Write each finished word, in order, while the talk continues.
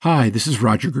Hi, this is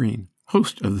Roger Green,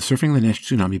 host of the Surfing the NASH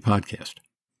Tsunami podcast.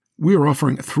 We are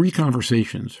offering 3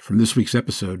 conversations from this week's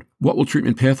episode, What Will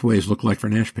Treatment Pathways Look Like for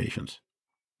NASH Patients?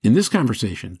 In this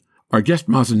conversation, our guest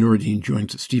Mazen Noureddin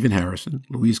joins Stephen Harrison,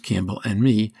 Louise Campbell, and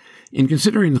me in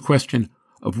considering the question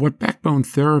of what backbone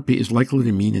therapy is likely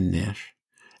to mean in NASH,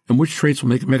 and which traits will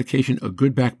make a medication a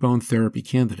good backbone therapy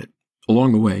candidate.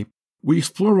 Along the way, we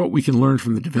explore what we can learn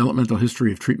from the developmental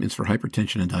history of treatments for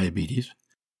hypertension and diabetes,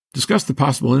 discuss the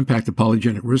possible impact of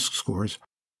polygenic risk scores,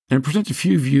 and present a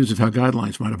few views of how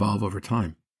guidelines might evolve over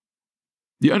time.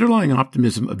 The underlying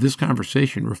optimism of this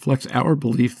conversation reflects our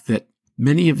belief that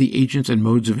many of the agents and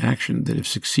modes of action that have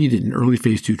succeeded in early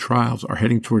phase 2 trials are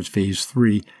heading towards phase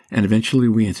 3, and eventually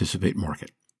we anticipate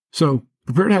market. So,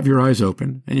 prepare to have your eyes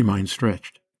open and your mind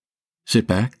stretched. Sit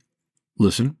back,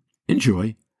 listen,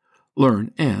 enjoy,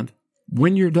 learn, and,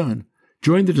 when you're done,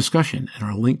 join the discussion in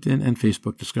our LinkedIn and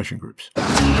Facebook discussion groups.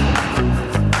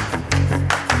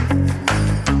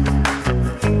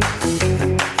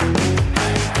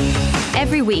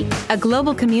 Every week, a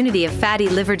global community of fatty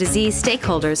liver disease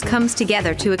stakeholders comes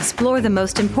together to explore the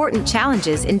most important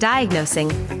challenges in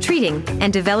diagnosing, treating,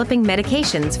 and developing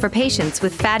medications for patients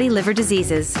with fatty liver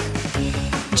diseases.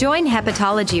 Join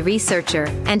hepatology researcher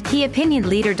and key opinion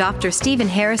leader Dr. Stephen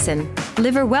Harrison,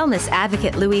 liver wellness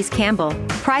advocate Louise Campbell,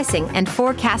 pricing and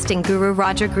forecasting guru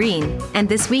Roger Green, and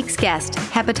this week's guest,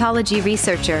 hepatology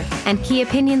researcher and key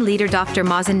opinion leader Dr.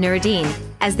 Mazen Noureddin,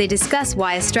 as they discuss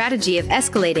why a strategy of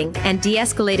escalating and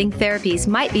de-escalating therapies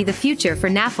might be the future for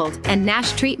NAFLD and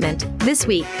NASH treatment, this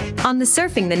week on the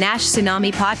Surfing the NASH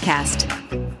Tsunami podcast.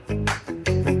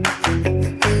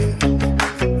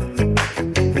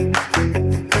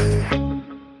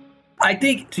 I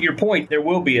think, to your point, there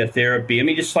will be a therapy. I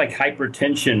mean, just like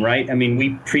hypertension, right? I mean,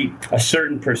 we treat a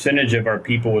certain percentage of our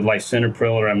people with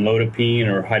lisinopril or amlodipine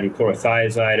or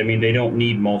hydrochlorothiazide. I mean, they don't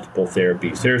need multiple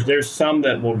therapies. There's some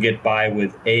that will get by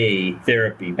with a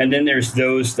therapy. And then there's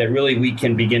those that really we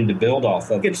can begin to build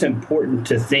off of. It's important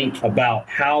to think about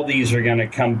how these are going to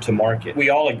come to market. We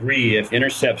all agree if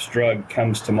Intercept's drug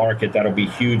comes to market, that'll be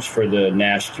huge for the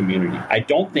NASH community. I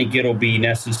don't think it'll be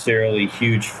necessarily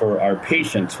huge for our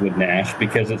patients with NASH,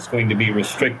 because it's going to be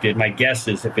restricted. My guess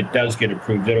is if it does get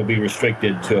approved, it'll be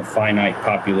restricted to a finite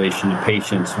population of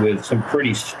patients with some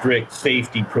pretty strict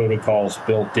safety protocols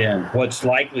built in. What's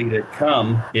likely to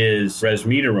come is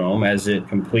resmetirom as it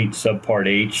completes Subpart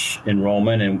H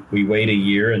enrollment, and we wait a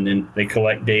year, and then they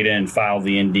collect data and file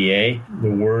the NDA. The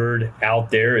word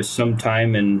out there is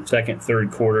sometime in second,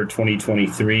 third quarter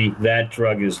 2023, that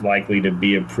drug is likely to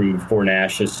be approved for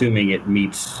NASH, assuming it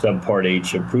meets Subpart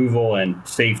H approval and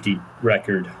safety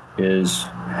record is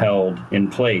held in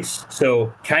place.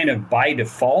 So kind of by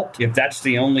default, if that's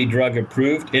the only drug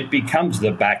approved, it becomes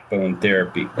the backbone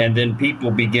therapy. And then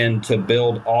people begin to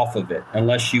build off of it,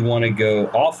 unless you want to go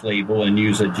off-label and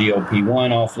use a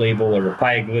GLP-1 off-label or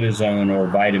pioglitazone or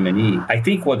vitamin E. I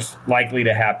think what's likely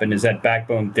to happen is that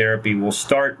backbone therapy will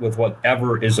start with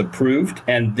whatever is approved,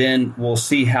 and then we'll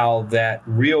see how that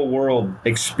real-world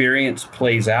experience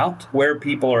plays out, where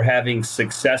people are having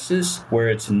successes, where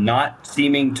it's not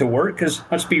seeming to work, because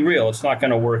let's be real, it's not going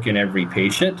to work in every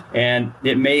patient, and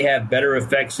it may have better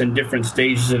effects in different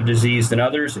stages of disease than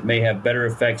others. It may have better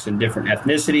effects in different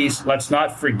ethnicities. Let's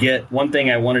not forget one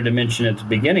thing I wanted to mention at the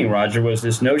beginning, Roger, was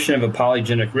this notion of a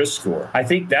polygenic risk score. I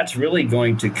think that's really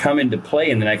going to come into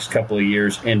play in the next couple of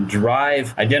years and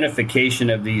drive identification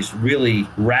of these really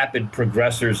rapid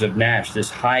progressors of NASH,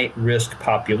 this high-risk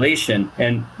population,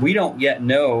 and we don't yet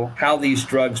know how these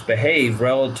drugs behave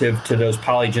relative to those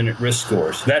polygenic risk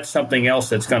scores. That's something else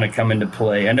that's going to come into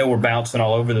play. I know we're bouncing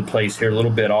all over the place here a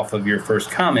little bit off of your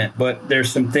first comment, but there's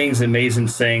some things that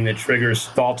Mazen's saying that triggers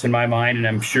thoughts in my mind, and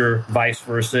I'm sure vice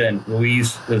versa, and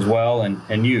Louise as well,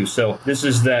 and you. So this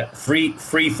is that free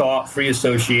thought, free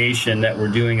association that we're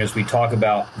doing as we talk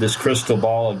about this crystal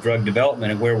ball of drug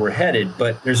development and where we're headed.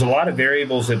 But there's a lot of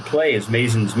variables at play, as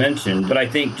Mazen's mentioned. But I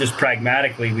think just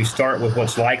pragmatically, we start with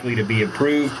what's likely to be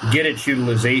approved, get its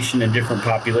utilization in different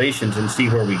populations, and see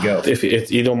where we go.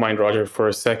 If you don't mind, Roger, for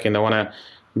a second, I want to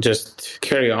just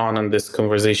carry on this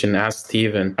conversation as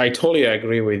Stephen. I totally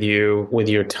agree with you with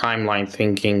your timeline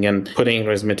thinking and putting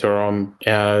resmetirom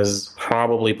as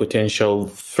probably potential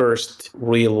first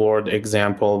real-world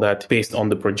example that based on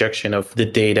the projection of the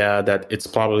data that it's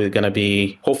probably going to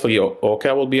be, hopefully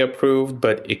OCA will be approved,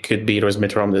 but it could be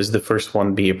resmetirom is the first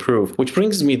one be approved. Which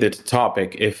brings me to the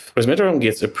topic, if resmetirom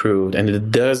gets approved and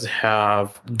it does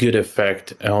have good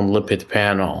effect on lipid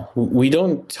panel, we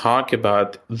don't talk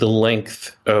about the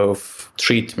length of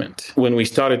treatment. When we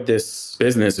started this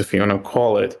business, if you want to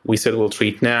call it, we said we'll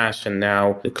treat NASH, and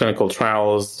now the clinical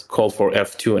trials call for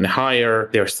F2 and higher.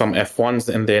 There are some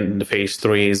F1s and then the phase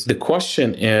 3s. The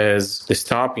question is the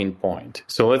stopping point.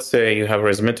 So let's say you have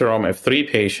resmetirom F3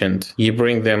 patient, you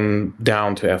bring them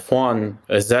down to F1.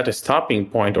 Is that a stopping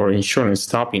point or insurance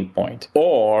stopping point?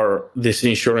 Or this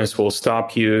insurance will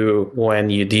stop you when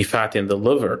you defatten the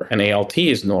liver and ALT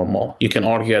is normal. You can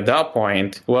argue at that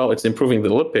point, well, it's improving the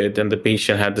lipid and the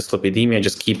patient had dyslipidemia,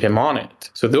 just keep him on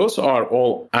it. So those are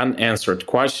all unanswered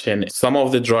questions. Some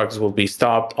of the drugs will be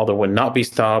stopped, other will not be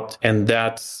stopped. And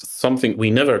that's something we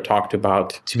never talked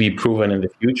about to be proven in the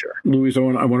future. Louise, I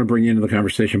want to bring you into the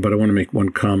conversation, but I want to make one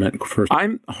comment first.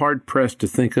 I'm hard-pressed to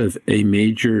think of a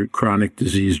major chronic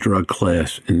disease drug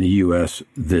class in the U.S.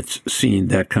 that's seen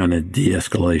that kind of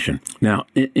de-escalation. Now,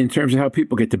 in terms of how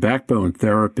people get to backbone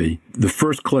therapy, the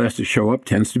first class to show up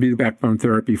tends to be the backbone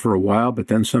therapy for a while, but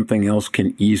then something else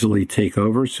can easily take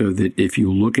over, so that if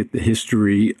you look at the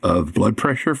history of blood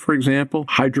pressure, for example,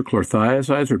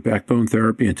 hydrochlorothiazides were backbone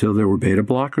therapy until there were beta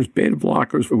blockers. Beta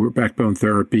blockers were backbone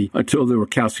therapy until there were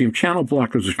calcium channel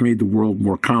blockers, which made the world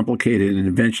more complicated, and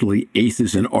eventually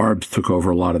ACEs and ARBs took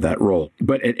over a lot of that role.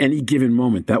 But at any given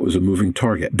moment, that was a moving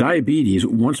target. Diabetes,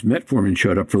 once metformin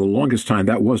showed up, for the longest time,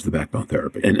 that was the backbone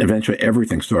therapy. And eventually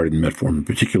everything started in metformin,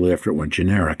 particularly after it went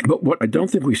generic. But what I don't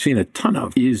think we've seen a ton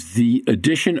of is the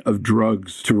addition of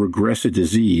drugs to regress a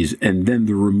disease and then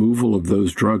the removal of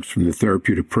those drugs from the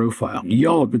therapeutic profile.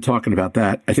 Y'all have been talking about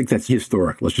that. I think that's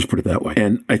historic. Let's just put it that way.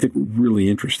 And I think really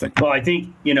interesting. Well, I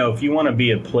think, if you want to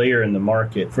be a player in the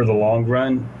market for the long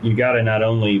run, you got to not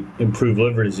only improve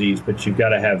liver disease, but you've got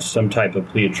to have some type of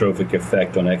pleiotropic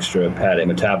effect on extrahepatic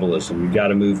metabolism. You've got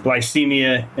to move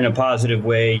glycemia in a positive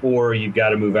way, or you've got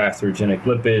to move atherogenic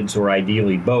lipids, or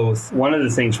ideally both. One of the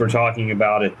things we're talking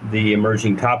about at the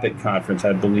Emerging Topic Conference,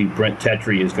 I believe Brent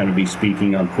Tetry is going to be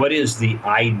speaking on what is the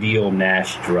ideal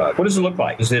NASH drug. What does it look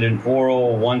like? Is it an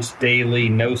oral, once daily,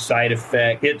 no side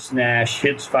effect, hits NASH,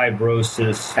 hits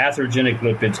fibrosis, atherogenic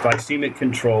lipids, glycemic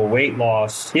control, weight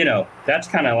loss? That's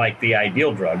kind of like the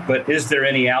ideal drug. But is there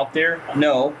any out there?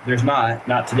 No, there's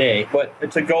not today. But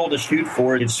it's a goal to shoot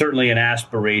for. It's certainly an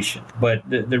aspiration. But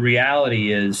the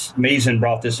reality is, Mazen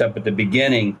brought this up at the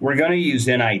beginning, we're going to use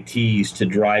NITs to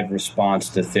drive response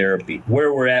to therapy.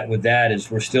 Where we're at with that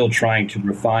is we're still trying to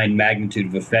refine magnitude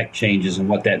of effect changes and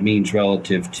what that means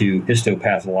relative to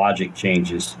histopathologic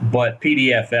changes. But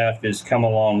PDFF has come a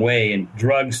long way, and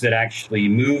drugs that actually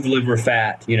move liver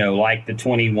fat, like the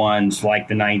 21s, like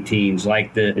the 19s,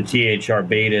 like the THR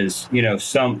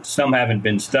betas, some haven't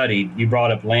been studied. You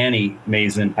brought up Lani,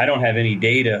 Mazen. I don't have any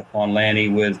data on Lani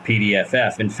with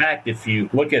PDFF. In fact, if you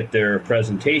look at their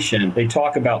presentation, they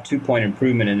talk about 2-point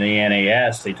improvement in the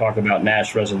NAS. They talk about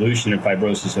NASH resolution and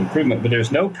fibrosis improvement, but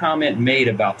there's no comment made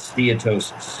about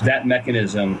steatosis. That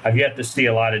mechanism, I've yet to see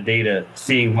a lot of data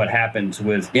seeing what happens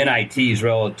with NITs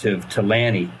relative to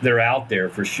Lani. They're out there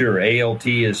for sure. ALT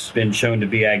has been shown to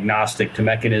be agnostic to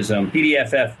mechanism.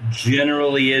 PDFF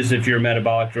generally is if you're a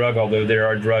metabolic drug, although there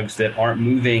are drugs that aren't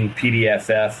moving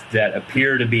PDFF that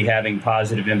appear to be having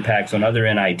positive impacts on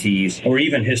other NITs, or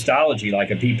even histology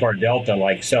like a PPAR delta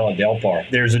like seladelpar.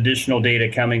 There's additional data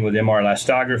coming with MR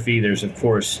elastography. There's, of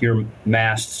course, your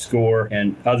MAST score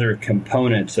and other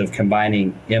components of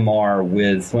combining MR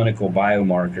with clinical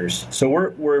biomarkers. So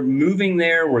we're moving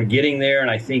there, we're getting there,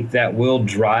 and I think that will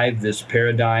drive this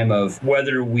paradigm of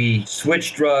whether we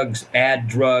switch drugs, add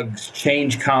drugs,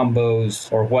 change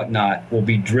combos, or whatnot will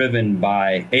be driven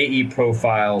by AE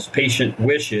profiles, patient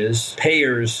wishes,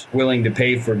 payers willing to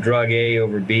pay for drug A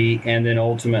over B, and then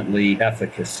ultimately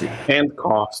efficacy. And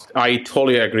cost. I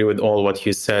totally agree with all what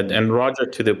you said. And Roger,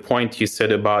 to the point you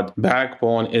said about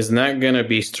backbone is not going to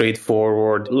be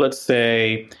straightforward. Let's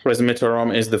say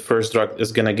resmetirom is the first drug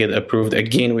that's going to get approved.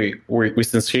 Again, we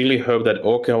sincerely hope that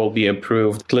OCA will be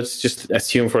approved. Let's just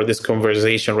assume for this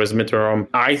conversation, resmetirom.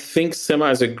 I think Sema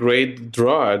is a great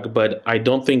drug, but I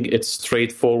don't think it's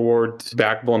straightforward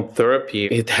backbone therapy.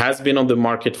 It has been on the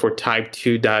market for type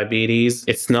 2 diabetes.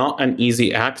 It's not an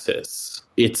easy access.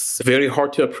 it's very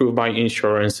hard to approve by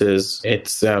insurances.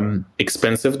 It's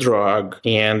expensive drug,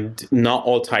 and not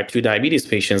all type 2 diabetes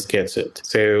patients gets it.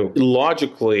 So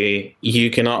logically,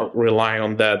 you cannot rely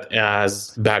on that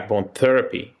as backbone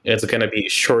therapy. It's going to be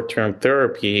short-term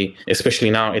therapy,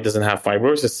 especially now it doesn't have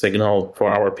fibrosis signal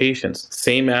for our patients.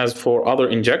 Same as for other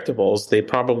injectables, they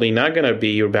probably not going to be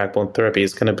your backbone therapy.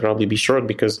 It's going to probably be short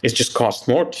because it just costs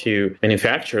more to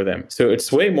manufacture them. So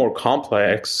it's way more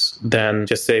complex than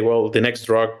just say, well, the next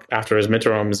drug after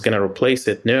resmetirom is going to replace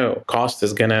it. No, cost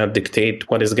is going to dictate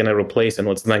what is going to replace and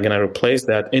what's not going to replace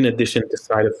that, in addition to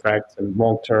side effects and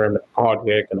long-term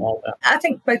cardiac and all that. I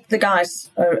think both the guys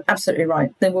are absolutely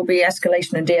right. There will be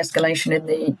escalation and de-escalation in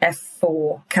the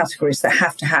F4 categories that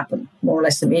have to happen more or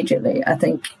less immediately. I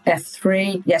think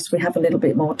F3, yes, we have a little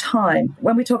bit more time.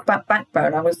 When we talk about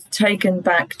backbone, I was taken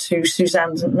back to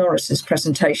Suzanne Norris's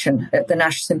presentation at the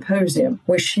NASH Symposium,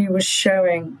 where she was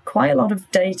showing quite a lot of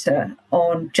data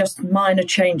on just minor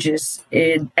changes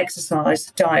in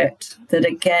exercise, diet, that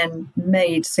again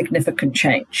made significant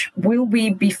change. Will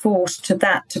we be forced to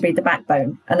that to be the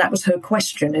backbone? And that was her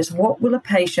question, is what will a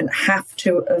patient have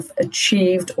to have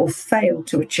achieved or failed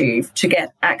to achieve to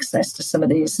get access to some of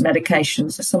these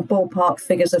medications? There's some ballpark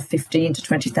figures of $15,000 to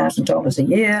 $20,000 a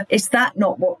year. Is that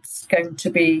not what's going to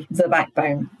be the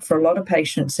backbone for a lot of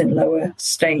patients in lower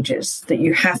stages, that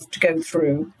you have to go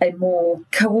through a more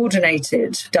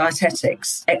coordinated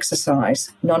dietetics,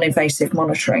 exercise, non-invasive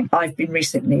monitoring? I've been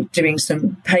recently doing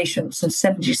some patients, and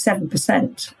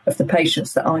 77% of the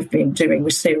patients that I've been doing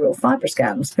with serial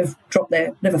fibroscans have dropped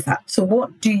their liver fat. So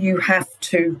what do you have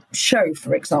to show,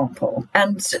 for example?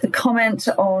 And the comment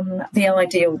on the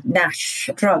ideal NASH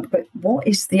drug, but what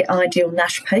is the ideal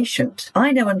NASH patient?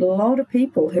 I know a lot of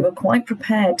people who are quite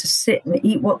prepared to sit and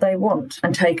eat what they want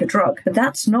and take a drug, but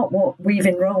that's not what we've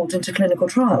enrolled into clinical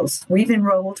trials. We've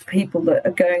enrolled people that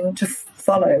are going to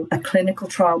follow a clinical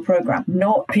trial program,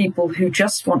 not people who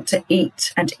just want to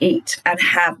eat and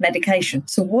have medication.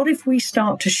 So what if we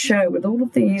start to show with all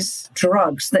of these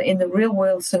drugs that in the real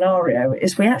world scenario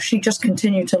is we actually just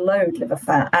continue to load liver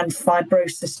fat and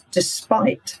fibrosis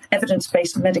despite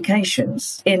evidence-based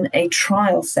medications in a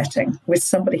trial setting with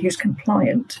somebody who's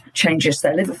compliant changes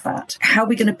their liver fat? How are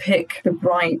we going to pick the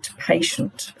right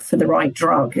patient for the right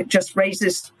drug? It just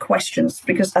raises questions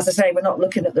because, as I say, we're not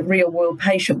looking at the real world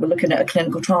patient, we're looking at a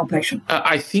clinical trial patient.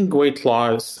 I think weight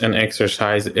loss and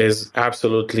exercise is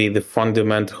absolutely the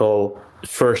fundamental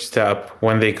first step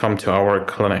when they come to our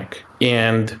clinic.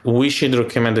 And we should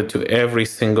recommend it to every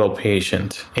single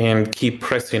patient and keep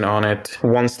pressing on it.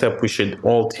 One step we should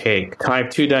all take. Type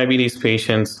 2 diabetes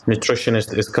patients,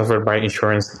 nutritionist is covered by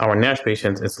insurance. Our NASH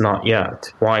patients, it's not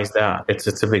yet. Why is that?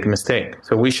 It's a big mistake.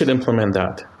 So we should implement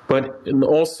that. But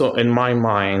also in my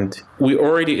mind, we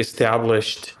already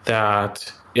established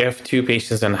that F2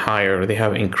 patients and higher, they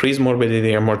have increased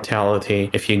morbidity and mortality.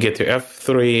 If you get to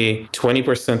F3,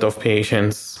 20% of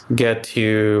patients get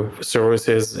to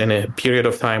cirrhosis in a period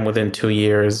of time within 2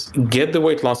 years. Get the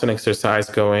weight loss and exercise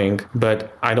going,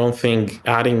 but I don't think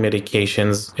adding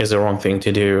medications is the wrong thing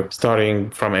to do, starting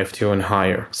from F2 and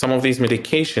higher. Some of these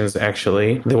medications,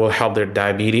 actually, they will help their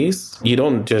diabetes. You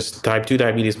don't just type 2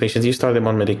 diabetes patients, you start them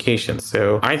on medications.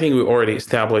 So I think we already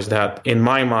established that, in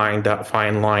my mind, that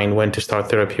fine line when to start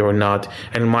therapy or not.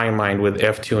 In my mind, with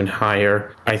F2 and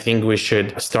higher, I think we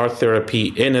should start therapy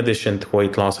in addition to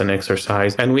weight loss and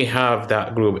exercise. And we have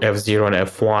that group F0 and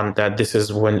F1, that this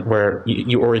is where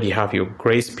you already have your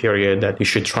grace period, that you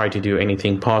should try to do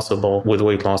anything possible with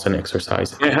weight loss and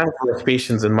exercise. I have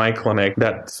patients in my clinic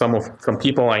that some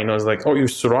people I know is like, oh, you're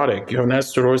cirrhotic, you have NASH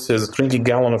cirrhosis, drink a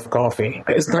gallon of coffee.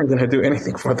 It's not going to do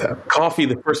anything for that. Coffee,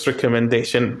 the first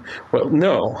recommendation, well,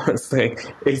 no, it's like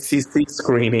HCC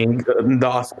screening,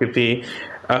 endoscopy,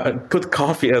 put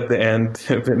coffee at the end.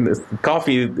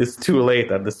 Coffee is too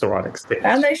late at the cirrhotic stage.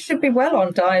 And they should be well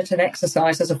on diet and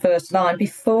exercise as a first line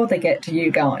before they get to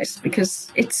you guys, because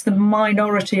it's the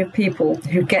minority of people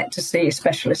who get to see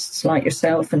specialists like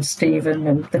yourself and Stephen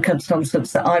and the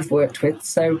consultants that I've worked with.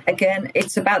 So again,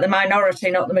 it's about the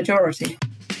minority, not the majority.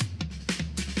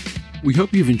 We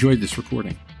hope you've enjoyed this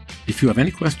recording. If you have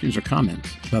any questions or comments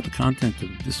about the content of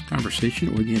this conversation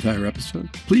or the entire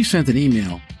episode, please send an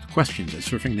email to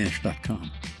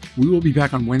questions@surfingnash.com. We will be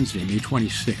back on Wednesday, May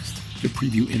 26th, to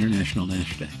preview International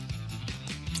NASH Day.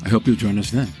 I hope you'll join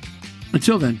us then.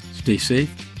 Until then, stay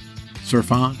safe,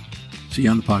 surf on, see you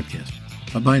on the podcast.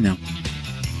 Bye-bye now.